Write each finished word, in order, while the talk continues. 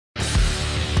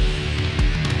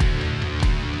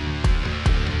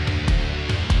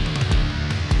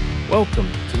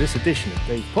Welcome to this edition of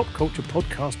Dave's Pop Culture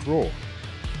Podcast Raw.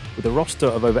 With a roster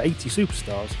of over 80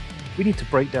 superstars, we need to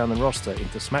break down the roster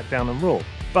into Smackdown and RAW.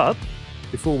 But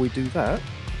before we do that,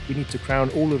 we need to crown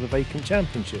all of the vacant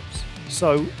championships.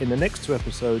 So in the next two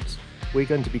episodes, we're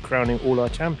going to be crowning all our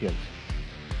champions.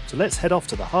 So let's head off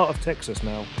to the heart of Texas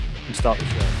now and start the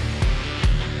show.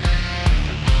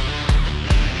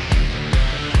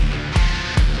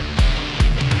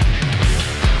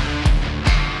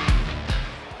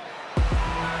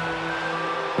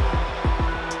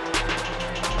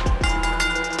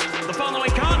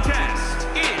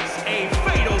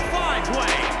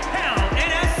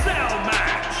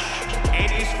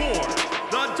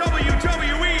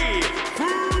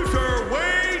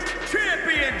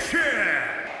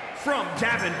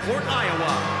 Davenport,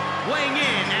 Iowa, weighing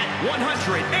in at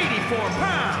 184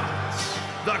 pounds,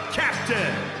 the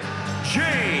captain,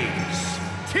 James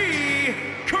T.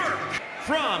 Kirk.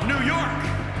 From New York,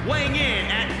 weighing in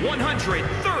at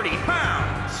 130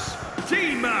 pounds,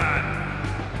 Demon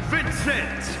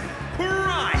Vincent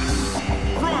Price.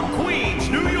 From Queens,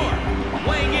 New York,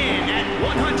 weighing in at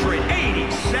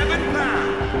 187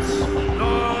 pounds,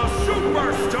 the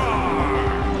superstar.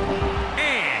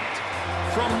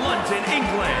 From London,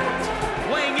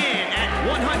 England, weighing in at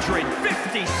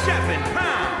 157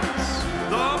 pounds,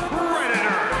 the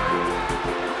Predator,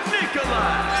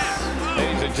 Nicholas.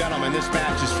 Ladies and gentlemen, this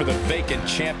match is for the vacant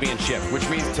championship, which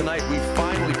means tonight we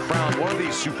finally crowned one of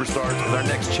these superstars as our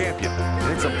next champion.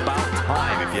 And it's about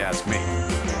time, if you ask me.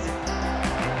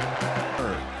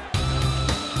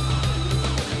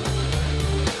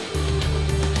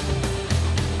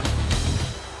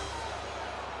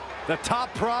 The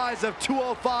top prize of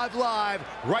 205 Live,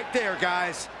 right there,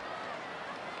 guys.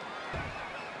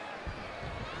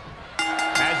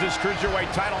 As this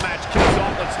Cruiserweight title match kicks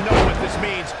off, let's know what this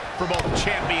means for both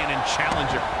champion and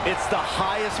challenger. It's the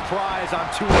highest prize on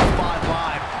 205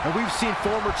 Live, and we've seen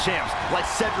former champs like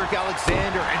Cedric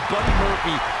Alexander and Buddy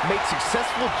Murphy make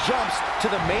successful jumps to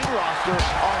the main roster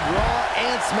on Raw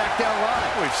and Smackdown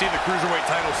Live. We've seen the Cruiserweight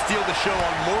title steal the show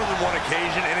on more than one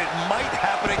occasion, and it might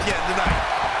happen again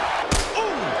tonight.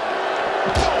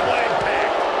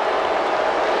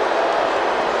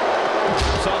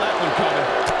 Saw that one coming.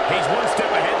 He's one step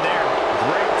ahead there.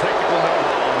 Great technical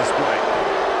know-how on display.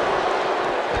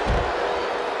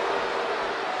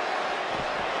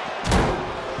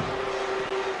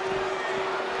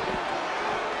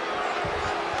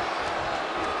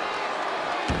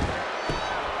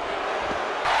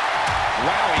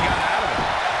 Wow, he got out of it.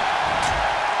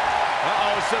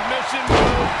 Uh-oh, submission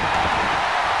move.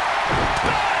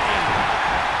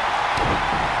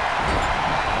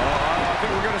 I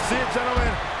think we're going to see it,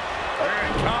 gentlemen. There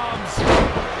it comes.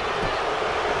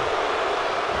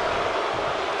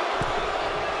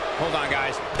 Hold on,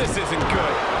 guys. This isn't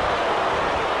good.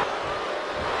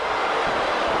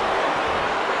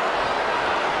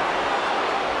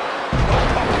 Oh,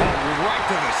 right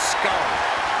to the skull.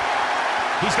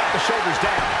 He's got the shoulders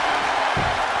down.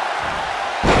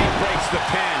 He breaks the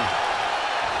pin.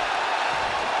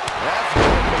 That's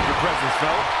good. Make your presence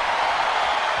felt.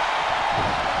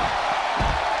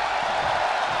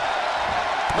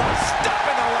 Step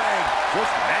in the leg.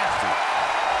 Just nasty.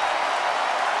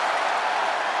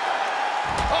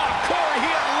 Oh, Corey,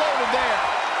 he unloaded there.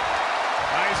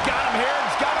 He's got him here.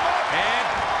 He's got him up. And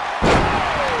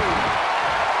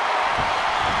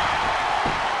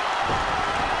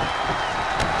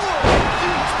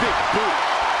huge big boot.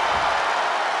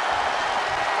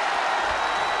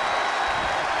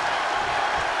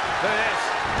 Look at this.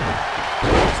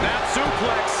 Snap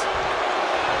suplex.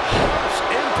 Harsh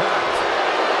impact.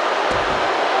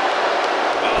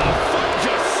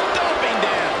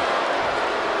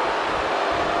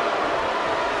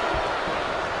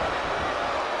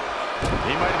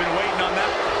 He might have been waiting on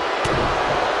that.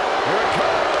 Here it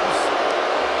comes.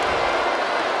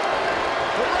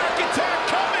 The rack attack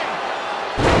coming.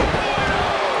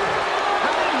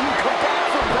 How do you come back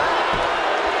from that?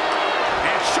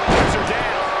 And shoulders are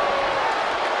down.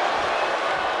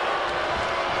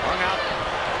 Hung out.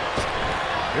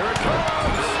 Here it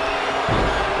comes.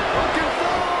 Looking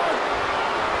forward.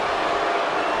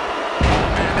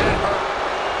 Man, that hurt.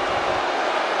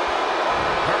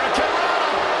 Hurricane.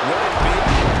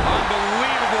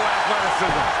 Unbelievable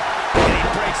athleticism. And he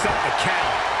breaks up the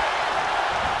count.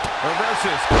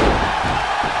 Reverses.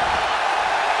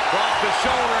 Off the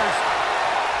shoulders.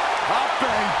 Up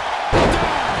and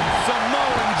down.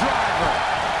 Samoan driver.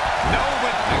 No,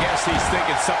 but I guess he's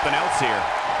thinking something else here.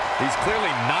 He's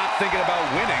clearly not thinking about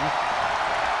winning.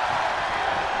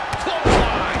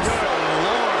 Clothesline. Good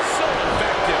Lord. So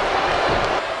effective.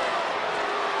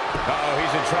 Uh-oh,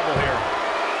 he's in trouble here.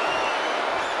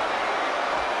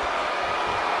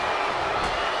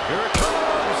 Here it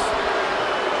comes.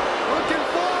 Looking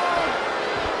for.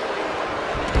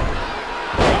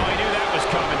 Oh, he knew that was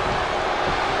coming.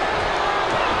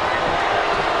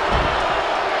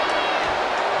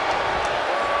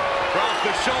 Across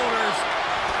the shoulders.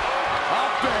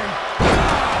 Up and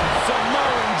down.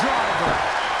 Samoan driver.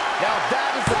 Now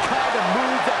that is the kind of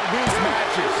move that wins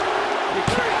matches. You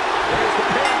can't. There's the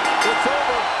pin. It's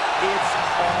over. It's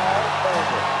all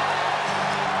over.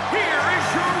 Here is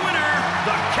your winner,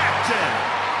 the Captain,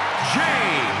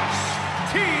 James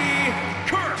T.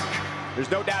 Kirk.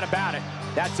 There's no doubt about it.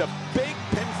 That's a big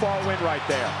pinfall win right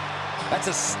there. That's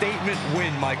a statement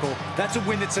win, Michael. That's a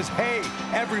win that says, hey,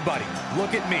 everybody,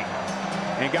 look at me.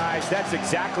 And guys, that's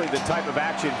exactly the type of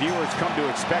action viewers come to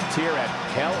expect here at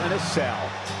Hell in a Cell.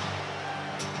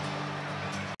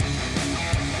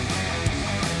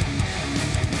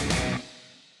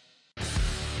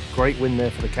 Great win there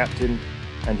for the captain,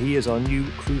 and he is our new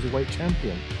Cruiserweight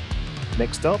champion.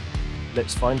 Next up,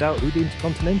 let's find out who the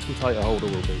Intercontinental title holder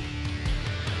will be.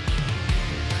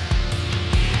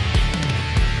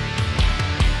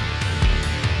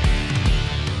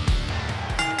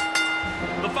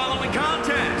 The following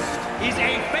contest is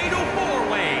a fatal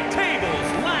four-way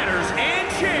tables, ladders,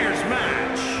 and chairs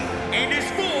match, and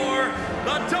is for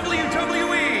the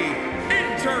WWE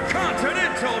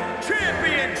Intercontinental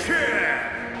Championship.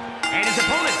 And his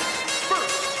opponents,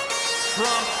 first,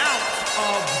 from out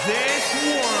of this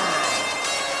world,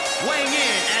 weighing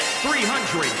in at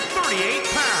 338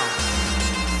 pounds,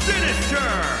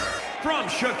 Sinister, from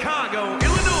Chicago,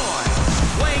 Illinois,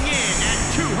 weighing in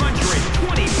at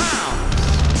 220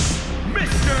 pounds,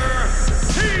 Mr.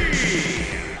 T.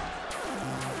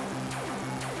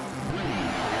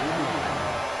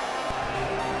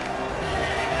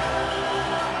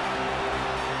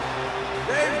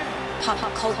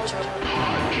 Pop culture.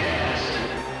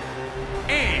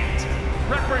 And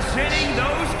representing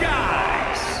those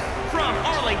guys, from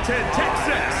Arlington,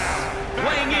 Texas,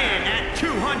 weighing in at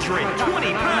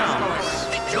 220 pounds,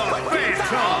 the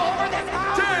Phantom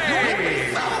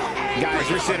Dave. Guys,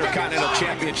 this Intercontinental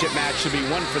Championship match should be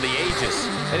one for the ages.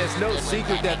 And it's no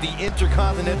secret that the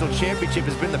Intercontinental Championship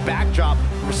has been the backdrop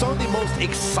for some of the most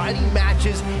exciting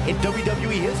matches in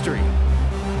WWE history.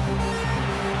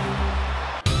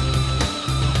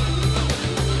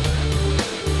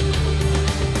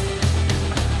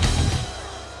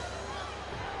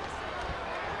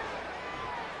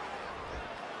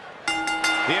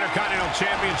 The Intercontinental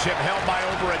Championship held by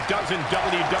over a dozen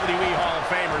WWE Hall of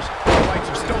Famers, the likes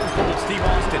of Stone Cold Steve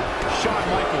Austin, Shawn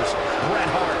Michaels, Bret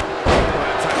Hart.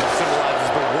 That title symbolizes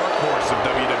the workhorse of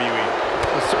WWE.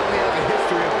 It certainly has a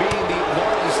history of being the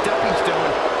largest stepping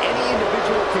stone any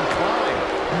individual can climb.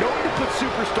 Knowing to put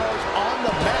superstars on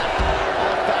the map,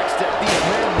 all facts that these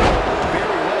men know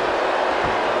very well.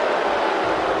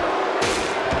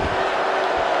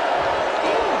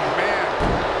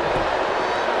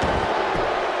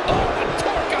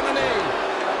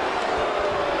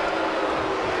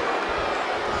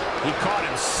 He caught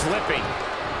him slipping.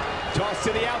 Toss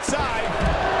to the outside.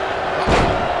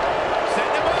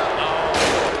 Setting him up.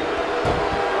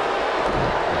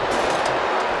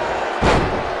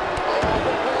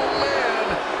 Oh, man.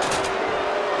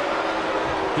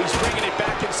 He's bringing it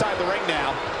back inside the ring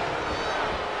now.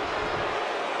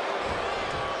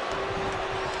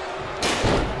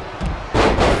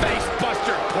 Face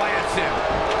buster plants him.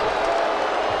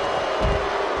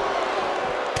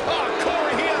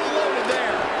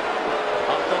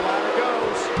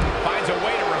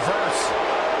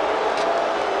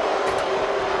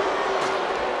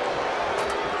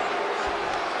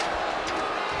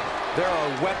 There are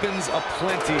weapons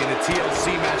aplenty in a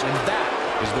TLC match, and that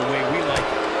is the way we like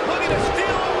it. Looking to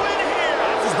steal a win here.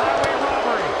 This is highway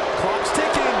robbery. Clock's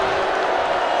ticking.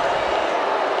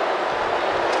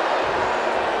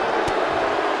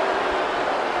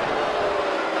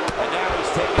 And now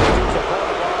he's taking it to his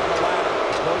opponent on the ladder.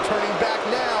 No turning back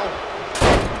now.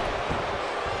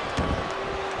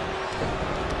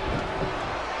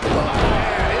 Oh,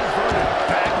 man, inverted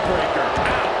backbreaker.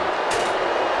 Ow.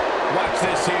 Watch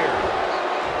this here.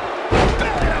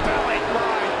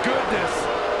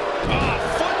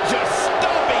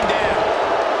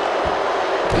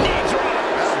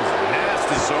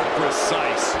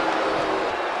 Precise.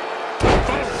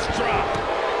 First drop.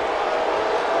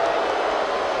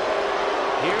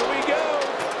 Here we go.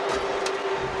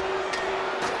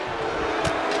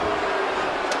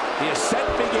 The ascent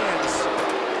begins.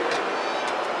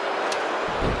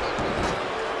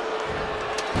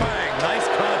 Bang, nice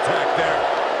contact there.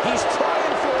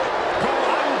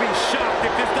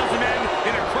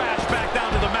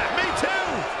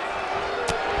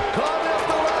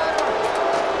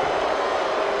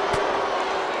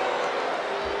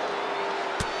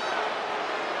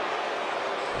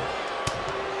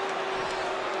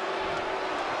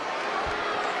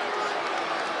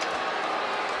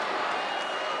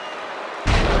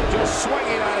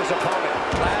 swinging on his opponent.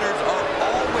 Ladders are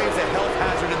always a health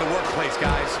hazard in the workplace,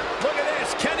 guys. Look at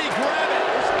this. Can he grab it?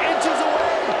 It's inches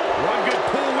away. One good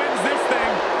pull wins this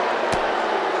thing.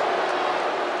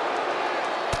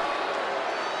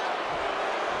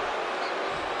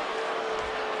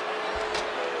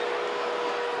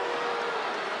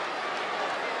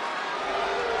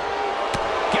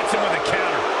 Gets him with a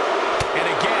counter. And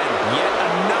again, yet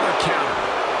another counter.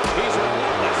 He's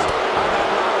relentless on that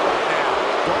round right now.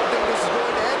 Don't think this is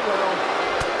going to end well.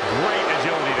 Great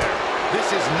agility there. This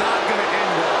is not going to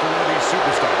end well for one of these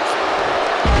superstars.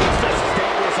 He's just as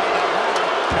dangerous on that ladder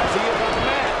as he is on the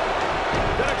mat.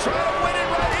 Gonna try to win it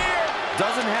right here.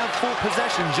 Doesn't have full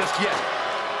possession just yet.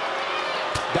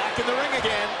 Back in the ring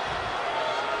again.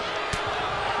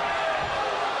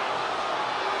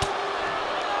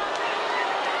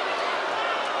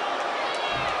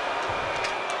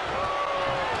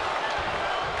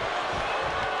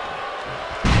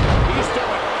 He's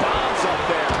throwing bombs up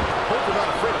there. Hope they're not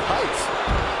afraid of heights.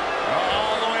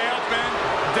 All the way up and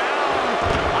down.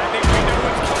 I think we know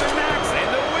what's coming next. In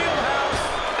the wheelhouse.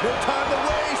 No time to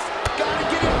waste. Gotta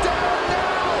get him down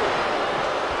now.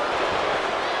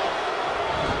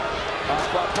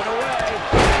 Up and away.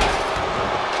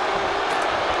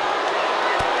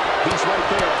 He's right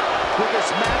there with this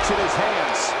match in his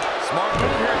hands. Smart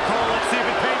move here, Cole. Let's see if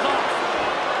it pays off.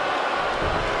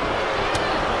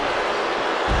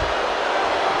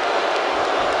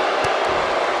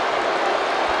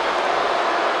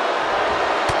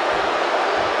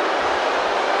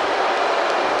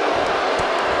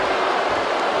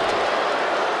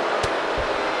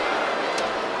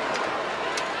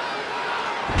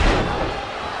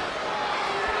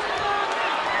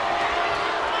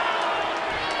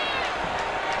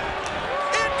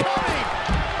 Incoming!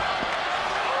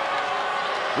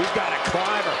 We've got a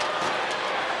climber.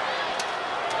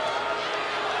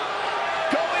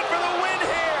 Going for the win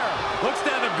here. Looks to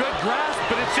have a good grasp,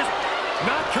 but it's just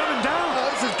not coming down. Oh,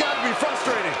 this has got to be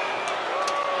frustrating.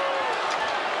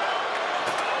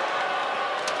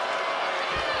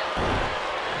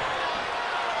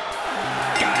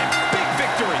 Got him. Big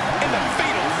victory in the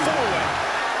fatal four-way.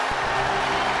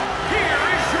 Here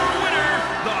is your winner,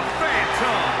 the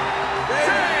Phantom.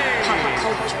 Pop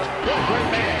culture. What a great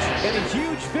match and a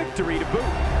huge victory to boot.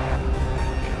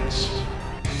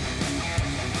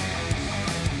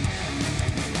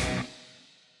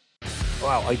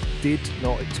 Wow, I did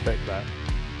not expect that.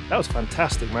 That was a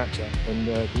fantastic matchup,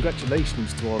 and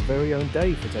congratulations to our very own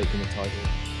Dave for taking the title.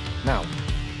 Now,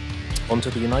 on to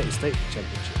the United States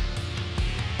Championship.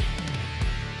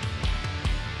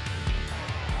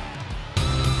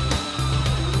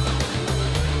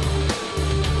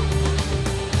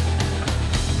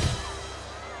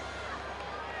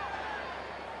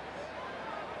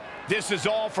 This is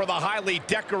all for the highly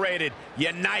decorated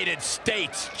United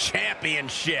States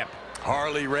Championship.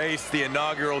 Harley Race, the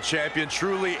inaugural champion,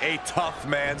 truly a tough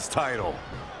man's title.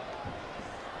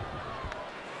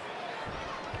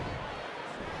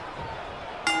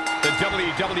 The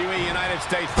WWE United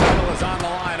States title is on the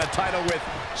line, a title with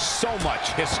so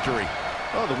much history.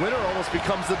 Oh, the winner almost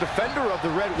becomes the defender of the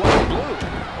red, white, and blue.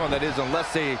 Well, that is,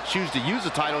 unless they choose to use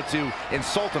the title to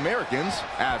insult Americans,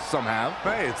 as some have.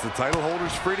 Hey, it's the title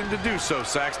holder's freedom to do so,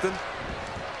 Saxton.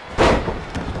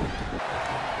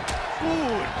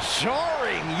 Ooh,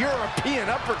 jarring European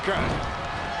uppercut.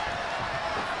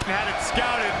 Had it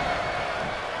scouted.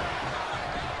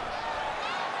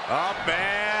 Up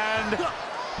and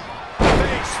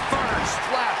face first,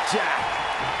 flapjack.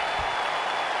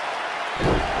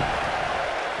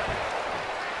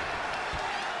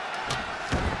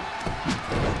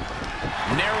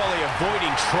 Narrowly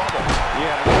avoiding trouble.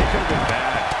 Yeah, that could have been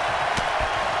bad.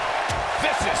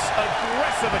 Vicious,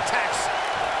 aggressive attacks.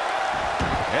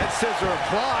 And scissor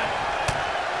applied.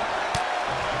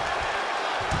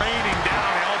 Raining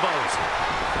down elbows.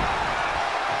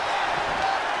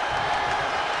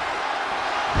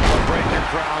 Breaker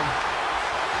crown.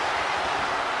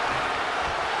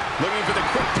 Looking for the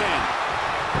quick pin.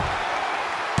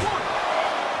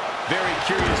 Very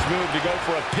curious move to go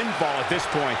for a pinfall at this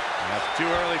point. That's too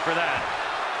early for that.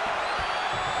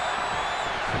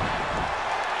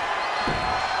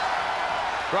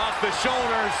 Across the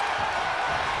shoulders.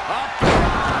 Up.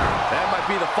 That might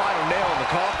be the final nail in the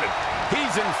coffin.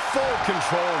 He's in full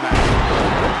control now.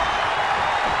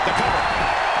 The cover.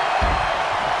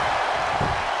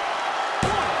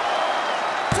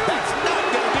 That's not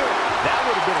going to do it. That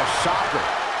would have been a shocker.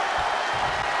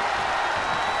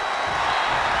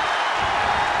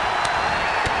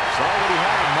 Saw what he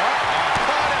had him up.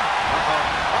 Caught him. Uh-oh.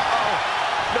 Uh-oh.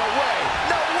 No way.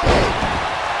 No way.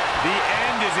 The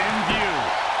end is in view.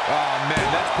 Oh,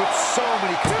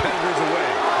 competitors away.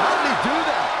 How did he do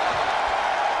that?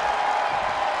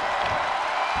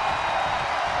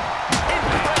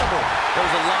 Incredible. There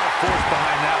was a lot of force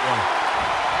behind that one.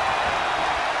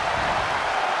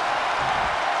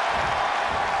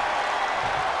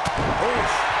 Oh,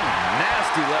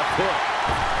 nasty left hook.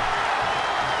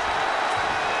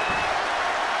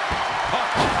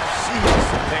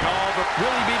 They all but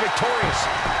really be victorious.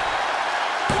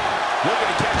 Looking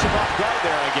to catch him off guard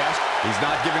there, I guess. He's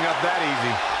not giving up that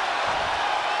easy.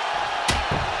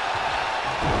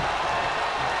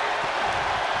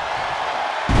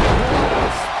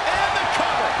 And the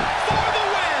cover for the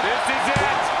win. This is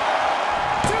it.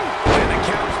 And the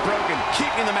count's broken,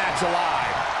 keeping the match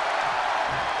alive.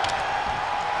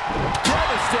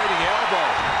 Devastating elbow.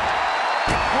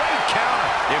 Great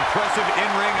counter. Impressive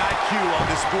in-ring IQ on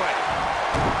display.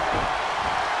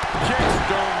 Kicks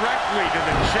directly to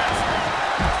the chest.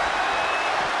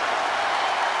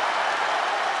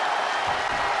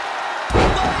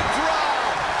 Leg drop.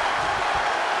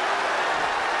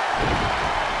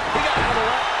 He got out of the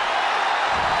way.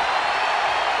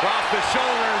 Across the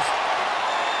shoulders.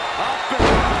 Up and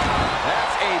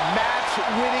that's a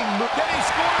match-winning move. Can he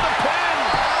score the pin?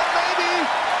 Maybe.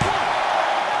 1,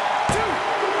 2,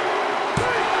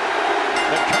 3.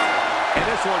 The count. And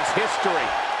this one's history.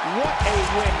 What a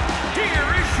win. Here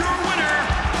is your winner,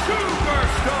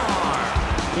 Superstar.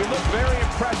 He looked very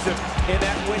impressive in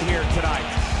that win here tonight.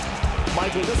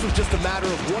 Michael, this was just a matter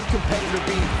of one competitor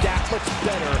being that much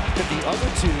better than the other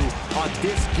two on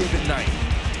this given night.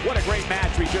 What a great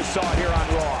match we just saw here on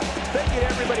Raw. Thank you to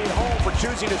everybody at home for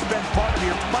choosing to spend part of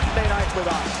your Monday night with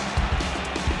us.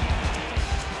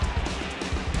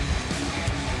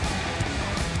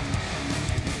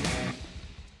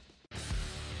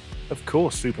 Of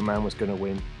course Superman was going to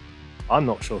win. I'm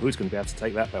not sure who's going to be able to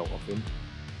take that belt off him.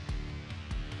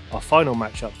 Our final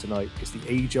matchup tonight is the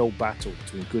age-old battle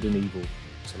between good and evil,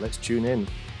 so let's tune in.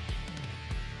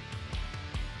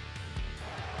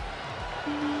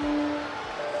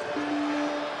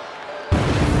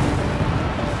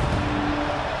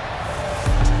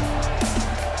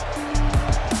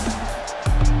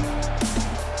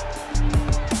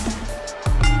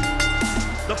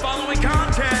 The following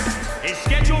contest is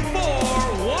scheduled for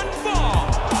one fall.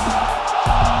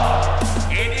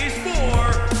 It is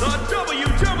for the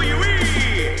WWE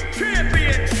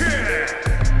Championship.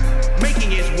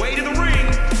 Making his way to the ring,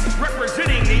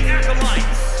 representing the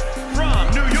Acolytes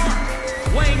from New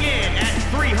York, weighing in at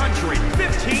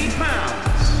 315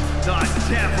 pounds, the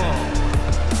Devil,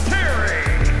 Terry.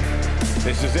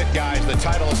 This is it, guys. The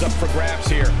title is up for grabs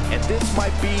here. And this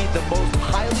might be the most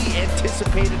highly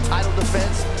anticipated title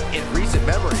defense in recent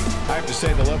memory. I have to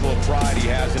say the level of pride he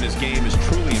has in his game is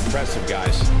truly impressive,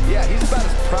 guys. Yeah, he's about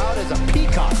as proud as a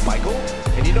peacock, Michael.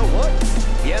 And you know what?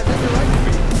 He has every right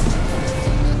to be.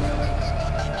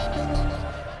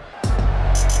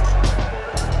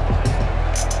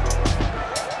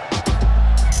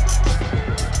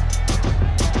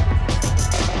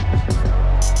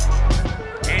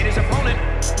 And his opponent,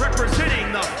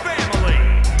 representing the family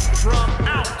from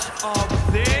out of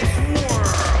this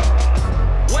world,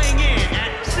 weighing in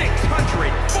at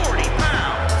 640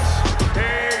 pounds,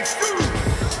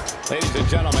 Jesus. Ladies and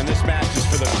gentlemen, this match is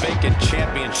for the vacant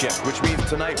championship, which means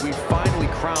tonight we finally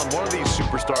crown one of these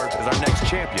superstars as our next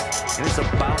champion. And it's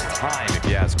about time, if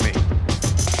you ask me.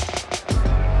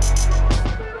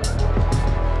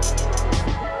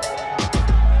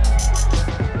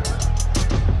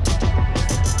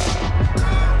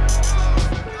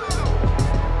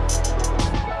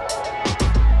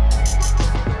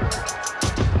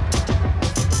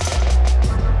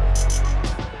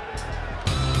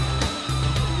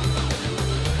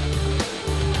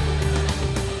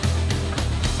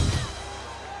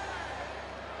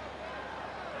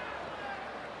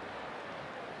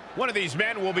 One of these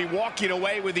men will be walking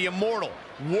away with the immortal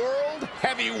World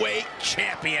Heavyweight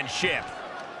Championship.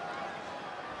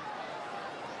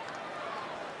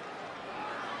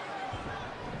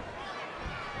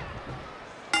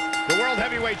 The World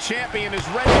Heavyweight Champion is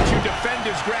ready to defend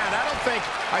his ground. I don't think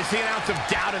I see an ounce of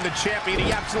doubt in the champion.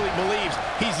 He absolutely believes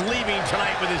he's leaving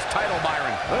tonight with his title,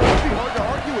 Byron. Well, it'd be hard to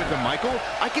argue with him, Michael.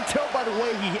 I can tell by the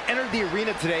way he entered the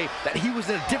arena today that he was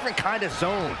in a different kind of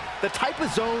zone. The type of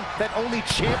zone that only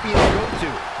champions go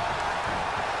to.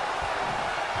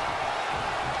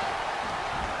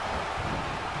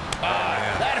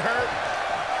 That hurt.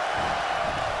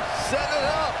 Set it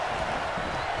up.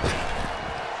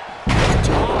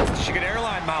 Tossed. She get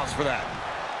airline miles for that.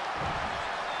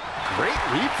 Great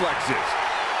reflexes.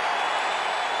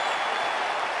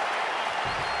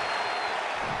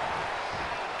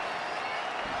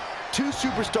 two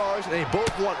superstars, and they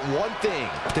both want one thing: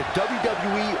 the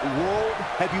WWE World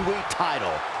Heavyweight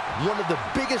title. One of the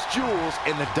biggest jewels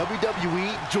in the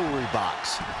WWE jewelry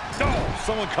box. No,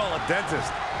 someone call a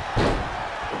dentist.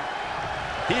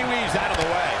 He weaves out of the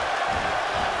way.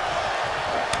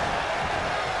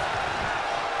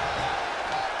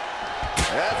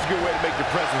 That's a good way to make your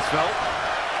presence felt.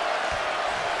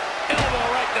 Elbow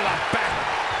right to the back.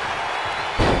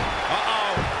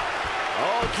 Uh-oh.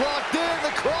 Oh, it's locked in,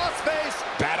 the crossface.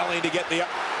 Battling to get the...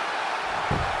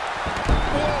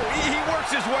 Whoa, he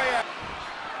works his way out.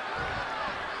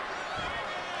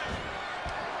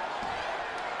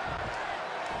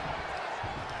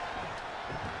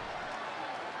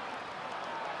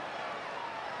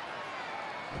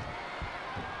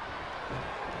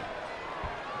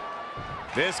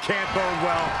 This can't bode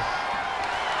well.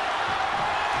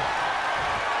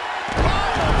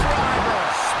 Oh, driver!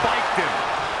 Spiked him.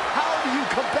 How do you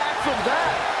come back from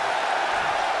that?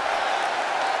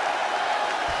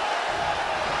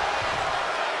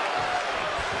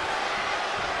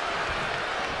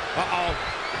 Uh-oh.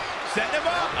 Setting him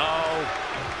up. Uh-oh.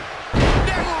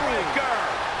 Neckbreaker.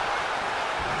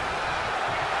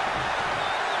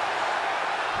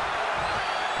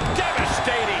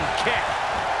 Devastating kick.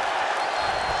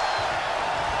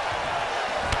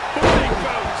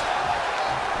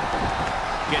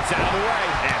 Gets out of the way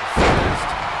and fast.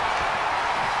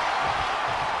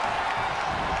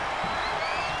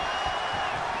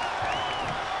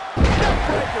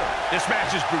 This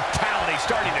match's brutality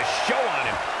starting to show on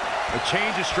him. A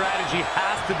change of strategy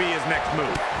has to be his next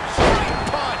move. Straight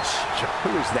punch.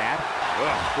 Who is that?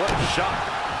 Ugh, what a shot.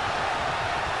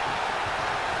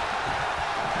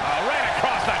 Right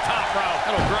across the top rope.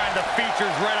 That'll grind the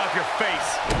features right off your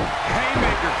face.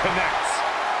 Haymaker connects.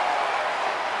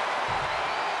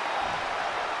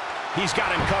 He's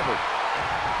got him covered.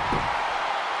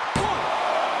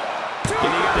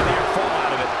 And he got a near fall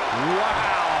out of it. Wow.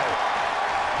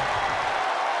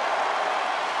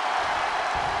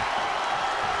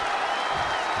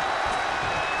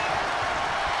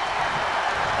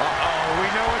 Uh-oh, we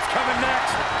know what's coming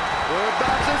next. We're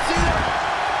about to see it.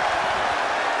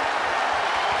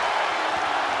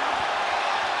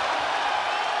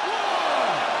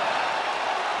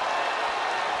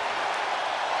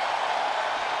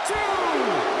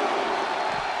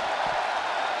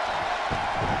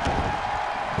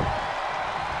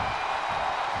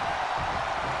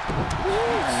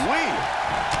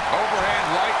 Overhand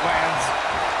right lands.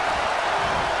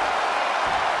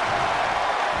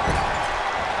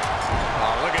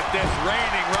 Oh, look at this,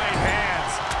 raining right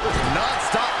hands.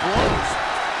 Non-stop blows.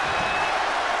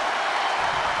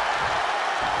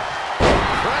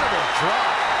 Incredible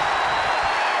drop.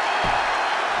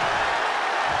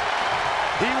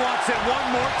 He wants it one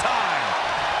more time.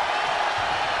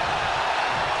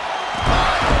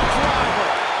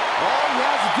 Driver. All he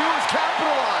has to do is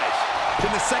capitalize.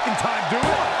 Can the second time do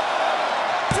it?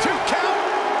 2 count.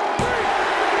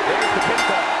 There's the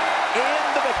pinfall.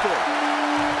 And the victory.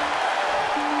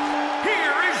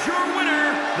 Here is your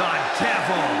winner, the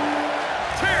Devil,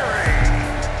 Terry.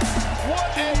 What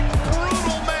a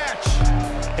brutal match.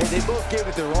 And they both gave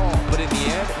it their all, but in the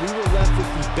end, we were left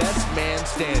with the best man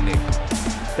standing.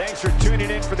 Thanks for tuning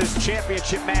in for this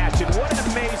championship match, and what an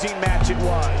amazing match it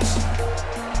was.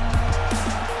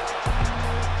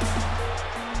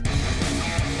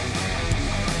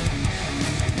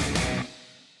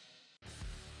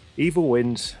 Evil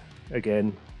wins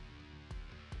again.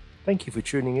 Thank you for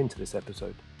tuning into this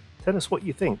episode. Tell us what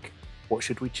you think. What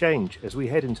should we change as we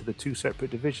head into the 2 separate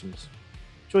divisions?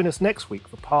 Join us next week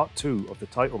for part 2 of the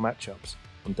title matchups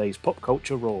on Day's Pop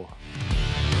Culture Raw.